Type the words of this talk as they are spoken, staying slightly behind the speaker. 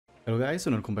Hello guys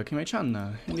and welcome back to my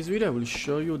channel. In this video I will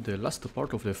show you the last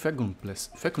part of the Fecund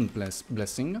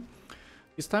Blessing.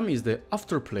 This time is the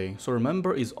afterplay, so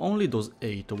remember it's only those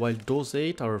 8, while those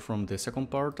 8 are from the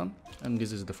second part and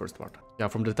this is the first part. Yeah,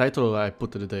 from the title I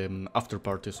put the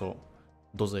Afterparty, so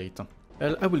those 8.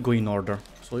 Well, I will go in order,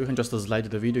 so you can just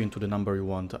slide the video into the number you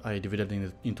want. I divided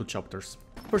it into chapters.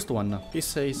 First one,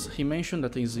 he mentioned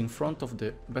that he's in front of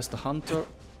the best hunter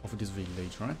of this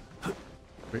village, right?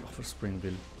 Of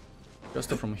Springville. Just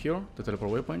from here, the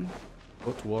teleport waypoint,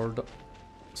 go toward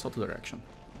south direction.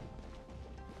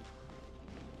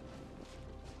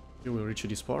 You will reach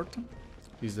this part.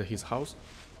 This is his house,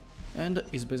 and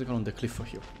it's basically on the cliff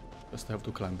here. Just have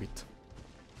to climb it.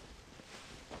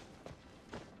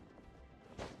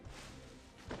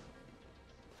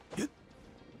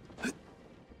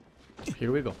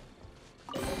 Here we go.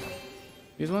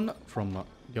 This one from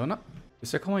Diona. The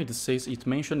second one it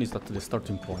mentioned is that the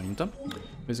starting point,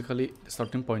 basically the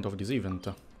starting point of this event.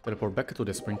 Teleport back to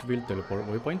the Springville teleport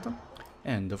waypoint,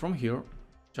 and from here,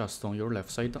 just on your left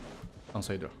side,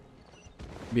 downside there,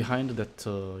 behind that,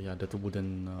 that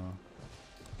wooden,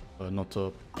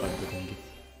 thingy.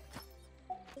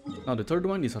 Now the third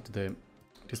one is at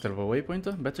this teleport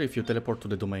waypoint. Better if you teleport to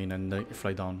the domain and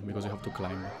fly down, because you have to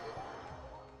climb.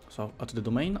 So at the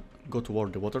domain, go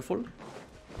toward the waterfall.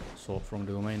 So from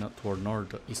the domain toward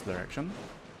northeast direction.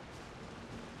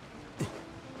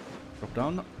 Drop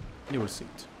down, you will see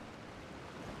it.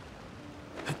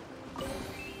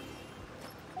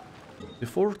 The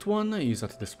fourth one is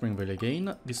at the Springville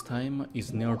again. This time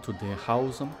is near to the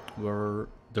house where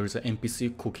there is an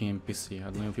NPC, cooking NPC. I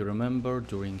don't know if you remember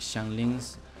during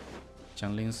Xianling's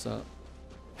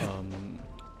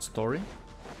story.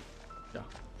 Yeah,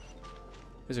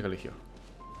 basically here.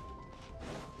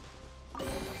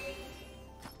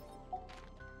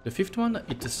 The fifth one,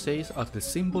 it says at the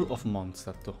symbol of months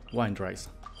that wine dries.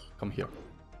 Come here.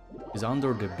 It's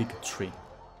under the big tree.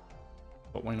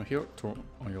 So when you're here, turn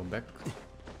on your back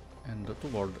and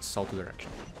toward the south direction.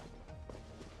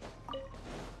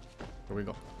 Here we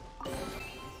go.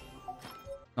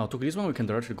 Now took this one, we can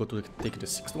directly go to take the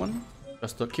sixth one.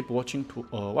 Just keep watching to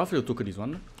after you took this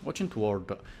one, watching toward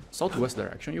the southwest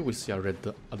direction, you will see a red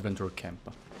adventure camp.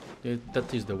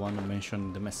 That is the one mentioned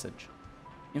in the message.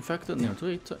 In fact, near to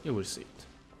it, you will see it.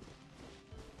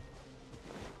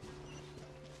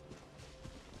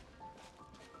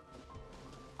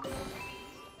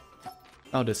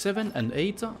 Now the 7 and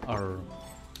 8 are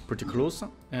pretty close,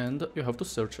 and you have to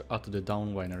search at the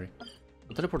down winery.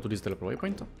 So teleport to this teleport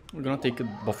waypoint. We're gonna take it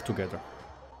both together.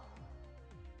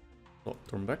 So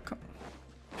turn back.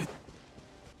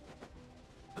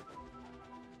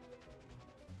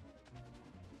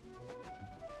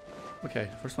 Okay,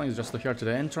 first one is just here to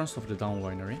the entrance of the down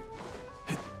winery.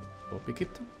 Go pick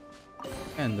it.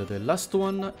 And the last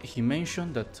one, he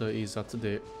mentioned that is at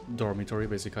the dormitory,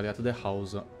 basically at the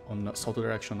house on south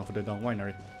direction of the down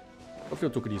winery. If you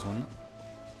took this one,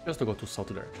 just go to south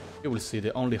direction. You will see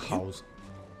the only house.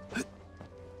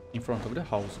 In front of the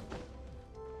house,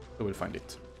 you will find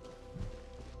it.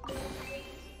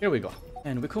 Here we go.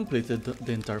 And we completed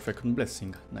the entire Fecund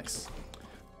Blessing. Nice.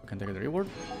 You can take the reward.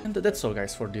 And that's all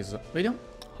guys for this video.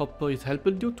 Hope it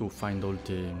helped you to find all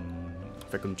the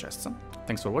Fecund chests.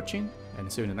 Thanks for watching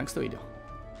and see you in the next video.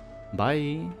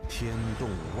 Bye! 天动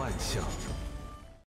万象